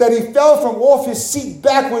God, that he fell from off his seat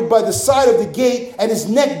backward by the side of the gate, and his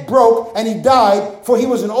neck broke, and he died, for he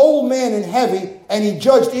was an old man and heavy, and he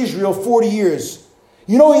judged Israel 40 years.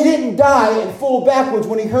 You know, he didn't die and fall backwards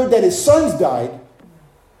when he heard that his sons died,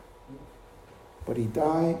 but he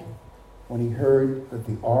died when he heard that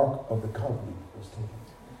the ark of the covenant was taken.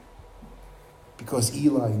 Because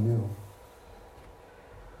Eli knew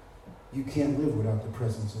you can't live without the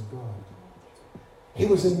presence of God. He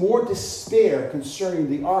was in more despair concerning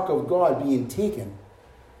the ark of God being taken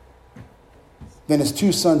than his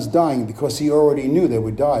two sons dying, because he already knew they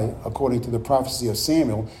would die according to the prophecy of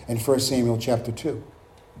Samuel in 1 Samuel chapter 2.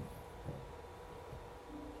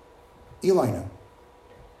 Eli knew,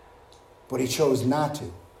 but he chose not to,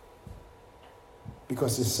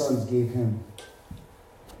 because his sons gave him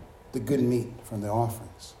the good meat from the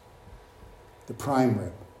offerings, the prime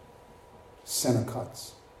rib, center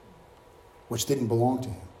cuts, which didn't belong to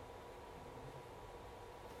him.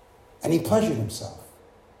 And he pleasured himself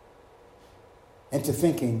into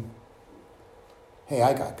thinking, hey,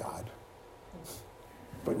 I got God.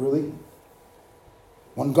 But really,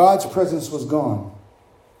 when God's presence was gone,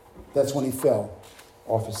 that's when he fell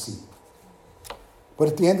off his seat. But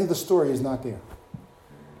at the end of the story, he's not there.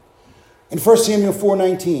 In 1 Samuel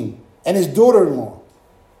 4:19, and his daughter-in-law,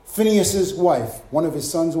 Phinehas' wife, one of his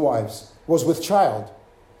son's wives, was with child,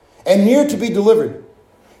 and near to be delivered.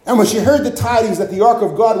 And when she heard the tidings that the ark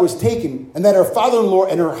of God was taken, and that her father-in-law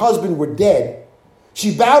and her husband were dead,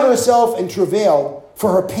 she bowed herself and travailed,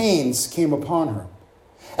 for her pains came upon her.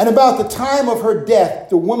 And about the time of her death,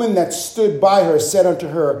 the woman that stood by her said unto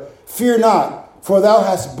her, Fear not, for thou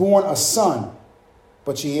hast borne a son.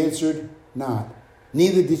 But she answered not,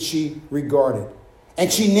 neither did she regard it.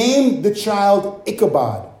 And she named the child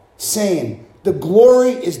Ichabod, saying, The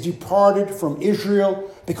glory is departed from Israel,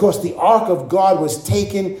 because the ark of God was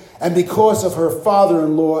taken, and because of her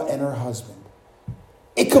father-in-law and her husband.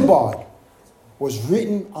 Ichabod was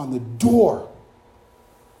written on the door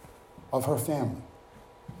of her family.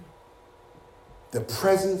 The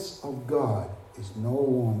presence of God is no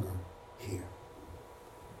longer here.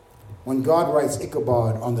 When God writes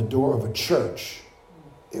Ichabod on the door of a church,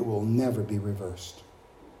 it will never be reversed.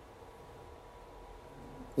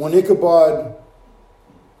 When God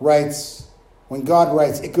writes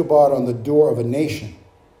Ichabod on the door of a nation,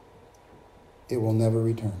 it will never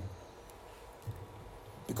return.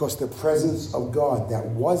 Because the presence of God that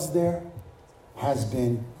was there has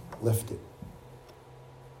been lifted.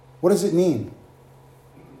 What does it mean?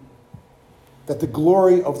 That the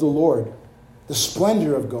glory of the Lord, the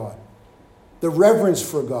splendor of God, the reverence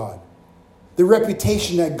for God, the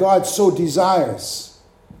reputation that God so desires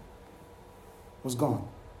was gone.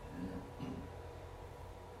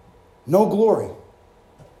 No glory.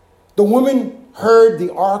 The woman heard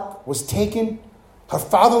the ark was taken. Her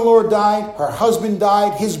father-in-law died. Her husband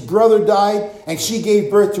died. His brother died. And she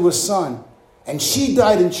gave birth to a son. And she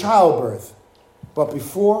died in childbirth. But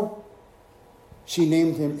before, she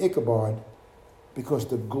named him Ichabod, because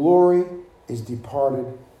the glory is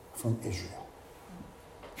departed from Israel.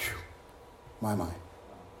 Whew. My mind.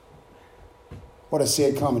 What a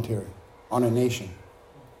sad commentary on a nation.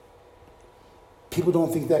 People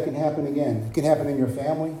don't think that can happen again. It can happen in your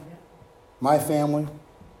family, my family,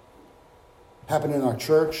 happen in our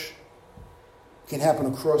church. It can happen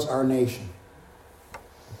across our nation.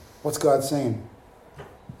 What's God saying?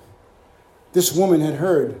 This woman had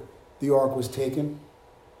heard the ark was taken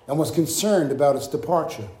and was concerned about its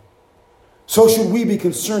departure. So should we be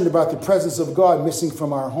concerned about the presence of God missing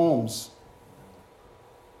from our homes,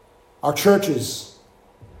 our churches,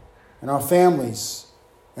 and our families,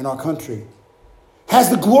 and our country. Has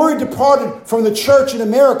the glory departed from the church in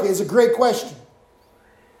America is a great question.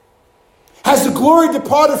 Has the glory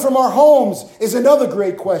departed from our homes is another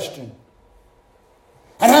great question.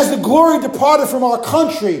 And has the glory departed from our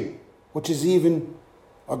country, which is even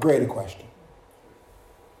a greater question.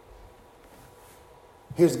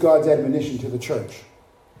 Here's God's admonition to the church.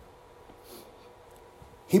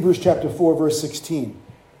 Hebrews chapter 4, verse 16.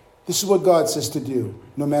 This is what God says to do,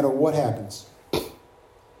 no matter what happens.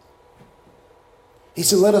 He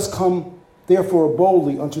said, let us come, therefore,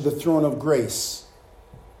 boldly unto the throne of grace,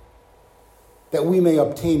 that we may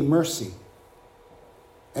obtain mercy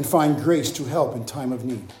and find grace to help in time of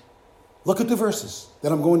need. Look at the verses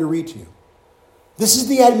that I'm going to read to you. This is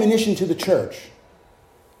the admonition to the church.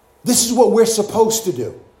 This is what we're supposed to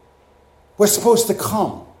do. We're supposed to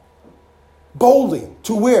come boldly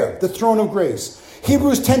to where? The throne of grace.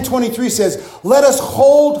 Hebrews 10:23 says, let us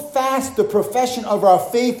hold fast the profession of our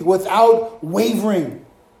faith without wavering.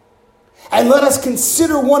 And let us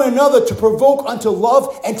consider one another to provoke unto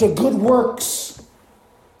love and to good works.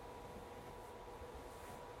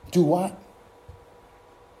 Do what?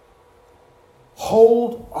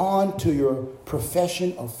 Hold on to your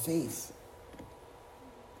profession of faith.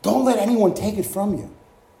 Don't let anyone take it from you.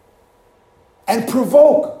 And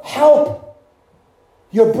provoke, help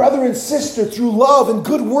your brother and sister through love and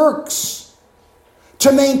good works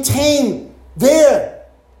to maintain their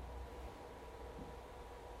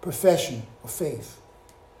profession of faith.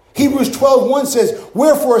 Hebrews 12:1 says,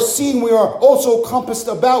 wherefore, seeing we are also compassed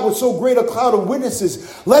about with so great a cloud of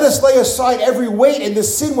witnesses, let us lay aside every weight and the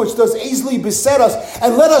sin which does easily beset us,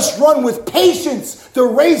 and let us run with patience the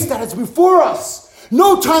race that is before us.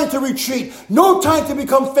 No time to retreat. No time to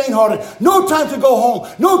become faint-hearted. No time to go home.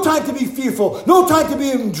 No time to be fearful. No time to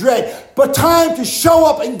be in dread. But time to show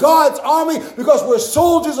up in God's army, because we're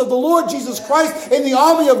soldiers of the Lord Jesus Christ in the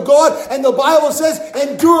army of God. And the Bible says,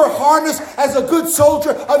 endure hardness as a good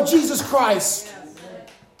soldier of Jesus Christ.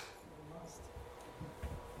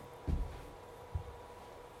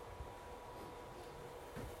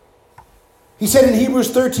 He said in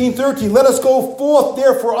Hebrews 13:13, let us go forth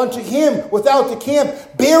therefore unto him without the camp,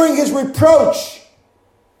 bearing his reproach.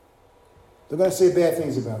 They're going to say bad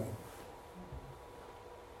things about you.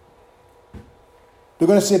 They're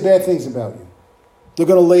going to say bad things about you. They're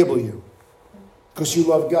going to label you because you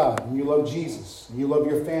love God and you love Jesus and you love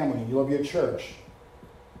your family and you love your church.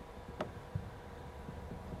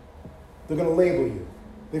 They're going to label you.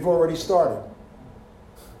 They've already started.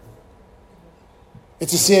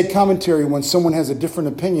 It's a sad commentary when someone has a different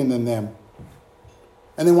opinion than them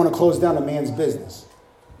and they want to close down a man's business.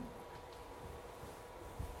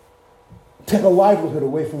 Take a livelihood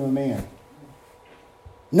away from a man.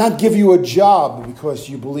 Not give you a job because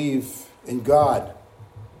you believe in God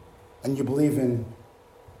and you believe in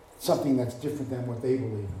something that's different than what they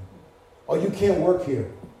believe in. Or you can't work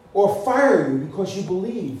here. Or fire you because you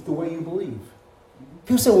believe the way you believe.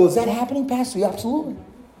 People say, well, is that happening, Pastor? Yeah, absolutely.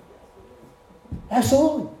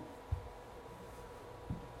 Absolutely.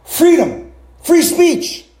 Freedom, free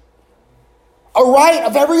speech, a right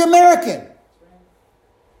of every American.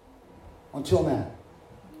 Until now.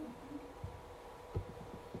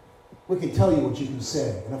 We can tell you what you can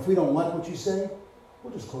say. And if we don't like what you say,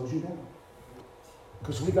 we'll just close you down.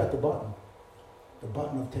 Because we got the button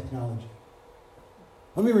of technology.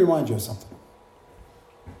 Let me remind you of something.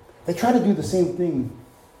 They tried to do the same thing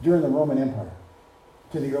during the Roman Empire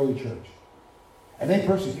to the early church. And they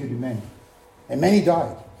persecuted many. And many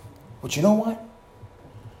died. But you know what?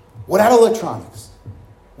 Without electronics,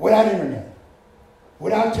 without internet,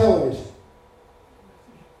 without television,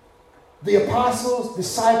 the apostles,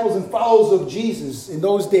 disciples, and followers of Jesus in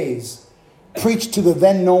those days preached to the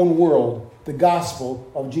then known world the gospel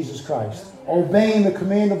of Jesus Christ, obeying the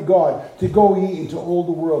command of God to go ye into all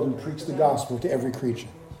the world and preach the gospel to every creature.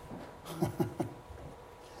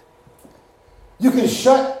 You can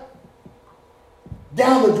shut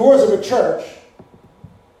down the doors of a church.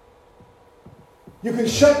 You can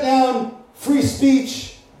shut down free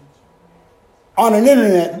speech on an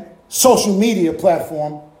internet, social media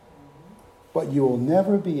platform, but you will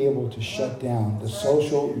never be able to shut down the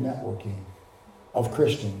social networking of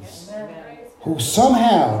Christians who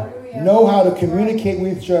somehow know how to communicate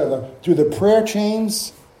with each other through the prayer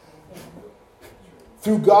chains,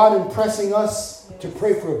 through God impressing us to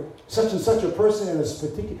pray for such and such a person in a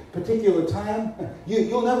particular time.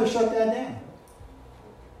 You'll never shut that down.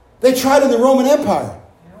 They tried in the Roman Empire.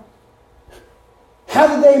 How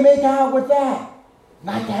did they make out with that?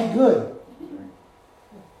 Not that good.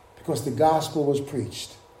 Because the gospel was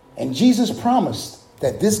preached. And Jesus promised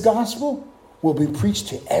that this gospel will be preached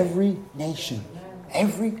to every nation.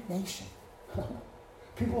 Every nation.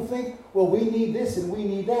 People think, well, we need this and we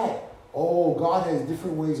need that. Oh, God has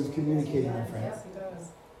different ways of communicating, my friend.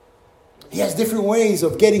 He has different ways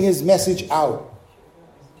of getting his message out.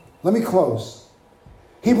 Let me close.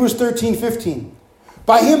 Hebrews 13:15.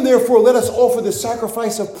 By him, therefore, let us offer the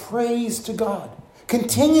sacrifice of praise to God.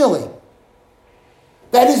 continually.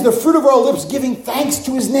 That is the fruit of our lips, giving thanks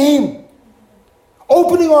to his name.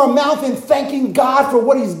 Opening our mouth and thanking God for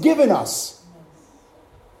what he's given us.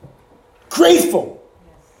 Grateful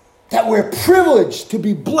that we're privileged to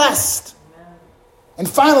be blessed. And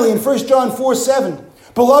finally, in 1 John 4:7,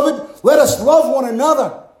 beloved, let us love one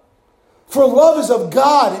another. For love is of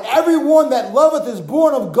God, and everyone that loveth is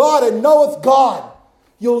born of God and knoweth God.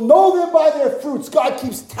 You'll know them by their fruits. God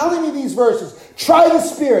keeps telling me these verses. Try the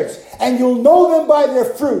spirits, and you'll know them by their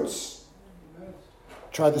fruits.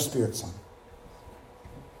 Try the spirit, son.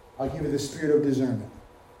 I'll give you the spirit of discernment.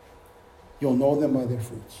 You'll know them by their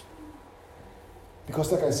fruits.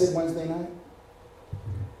 Because like I said Wednesday night,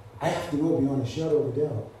 I have to know beyond a shadow of a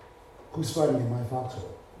doubt who's fighting in my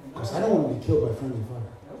foxhole. Because I don't want to be killed by friendly fire.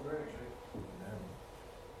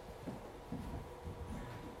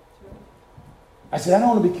 I said, I don't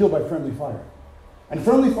want to be killed by friendly fire. And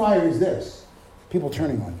friendly fire is this. People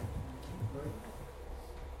turning on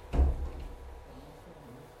you.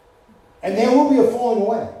 And there will be a falling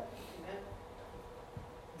away.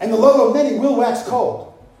 And the love of many will wax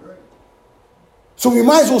cold. So we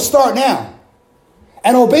might as well start now.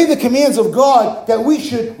 And obey the commands of God that we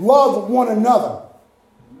should love one another.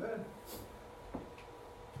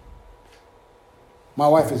 My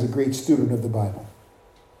wife is a great student of the Bible.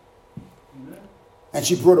 And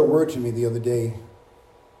she brought a word to me the other day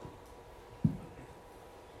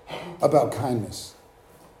about kindness.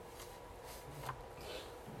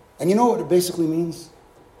 And you know what it basically means?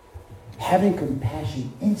 Having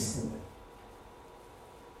compassion instantly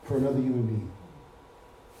for another human being.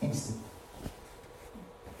 Instantly.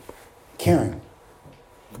 Caring,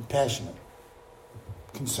 compassionate,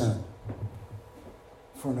 concerned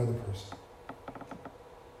for another person.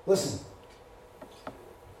 Listen.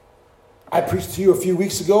 I preached to you a few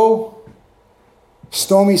weeks ago,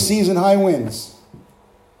 stormy seas and high winds.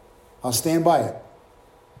 I'll stand by it.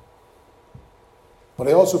 But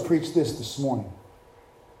I also preached this morning,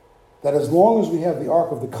 that as long as we have the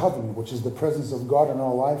Ark of the Covenant, which is the presence of God in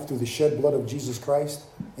our life through the shed blood of Jesus Christ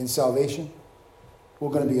in salvation,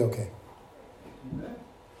 we're going to be okay.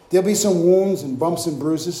 There'll be some wounds and bumps and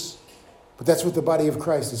bruises, but that's what the body of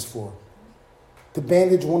Christ is for. To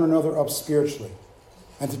bandage one another up spiritually.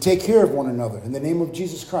 And to take care of one another in the name of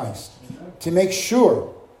Jesus Christ. To make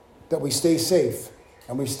sure that we stay safe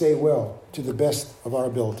and we stay well to the best of our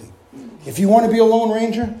ability. If you want to be a Lone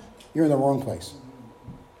Ranger, you're in the wrong place.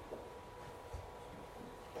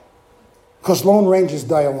 Because Lone Rangers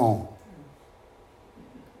die alone.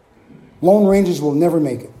 Lone Rangers will never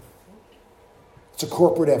make it. It's a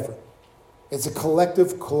corporate effort. It's a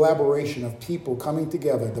collective collaboration of people coming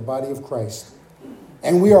together, the body of Christ.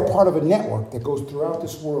 And we are part of a network that goes throughout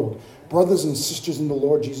this world. Brothers and sisters in the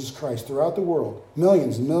Lord Jesus Christ throughout the world.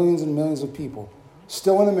 Millions and millions and millions of people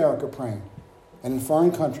still in America praying. And in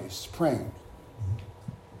foreign countries praying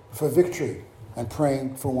for victory and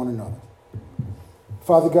praying for one another.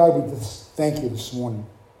 Father God, we just thank you this morning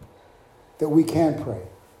that we can pray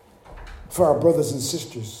for our brothers and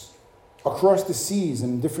sisters across the seas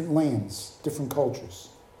and in different lands, different cultures.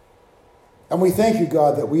 And we thank you,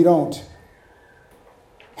 God, that we don't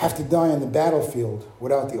have to die on the battlefield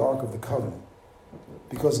without the Ark of the Covenant.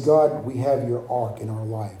 Because, God, we have your Ark in our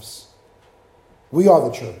lives. We are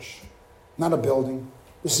the church, not a building.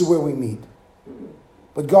 This is where we meet.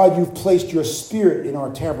 But, God, you've placed your Spirit in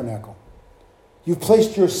our tabernacle. You've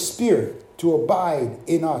placed your Spirit to abide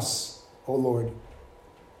in us, O Lord.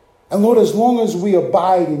 And, Lord, as long as we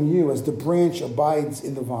abide in you, as the branch abides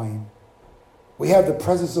in the vine, we have the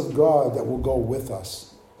presence of God that will go with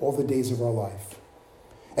us all the days of our life.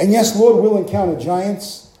 And yes, Lord, we'll encounter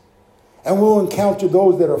giants, and we'll encounter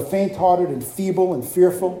those that are faint-hearted and feeble and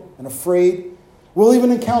fearful and afraid. We'll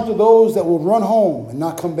even encounter those that will run home and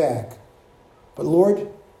not come back. But Lord,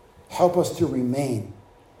 help us to remain.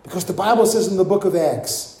 Because the Bible says in the book of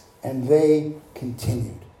Acts, and they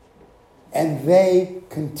continued. And they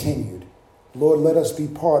continued. Lord, let us be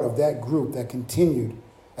part of that group that continued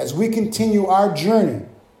as we continue our journey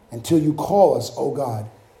until you call us, oh God.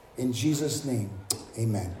 In Jesus' name.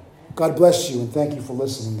 Amen. God bless you and thank you for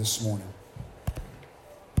listening this morning.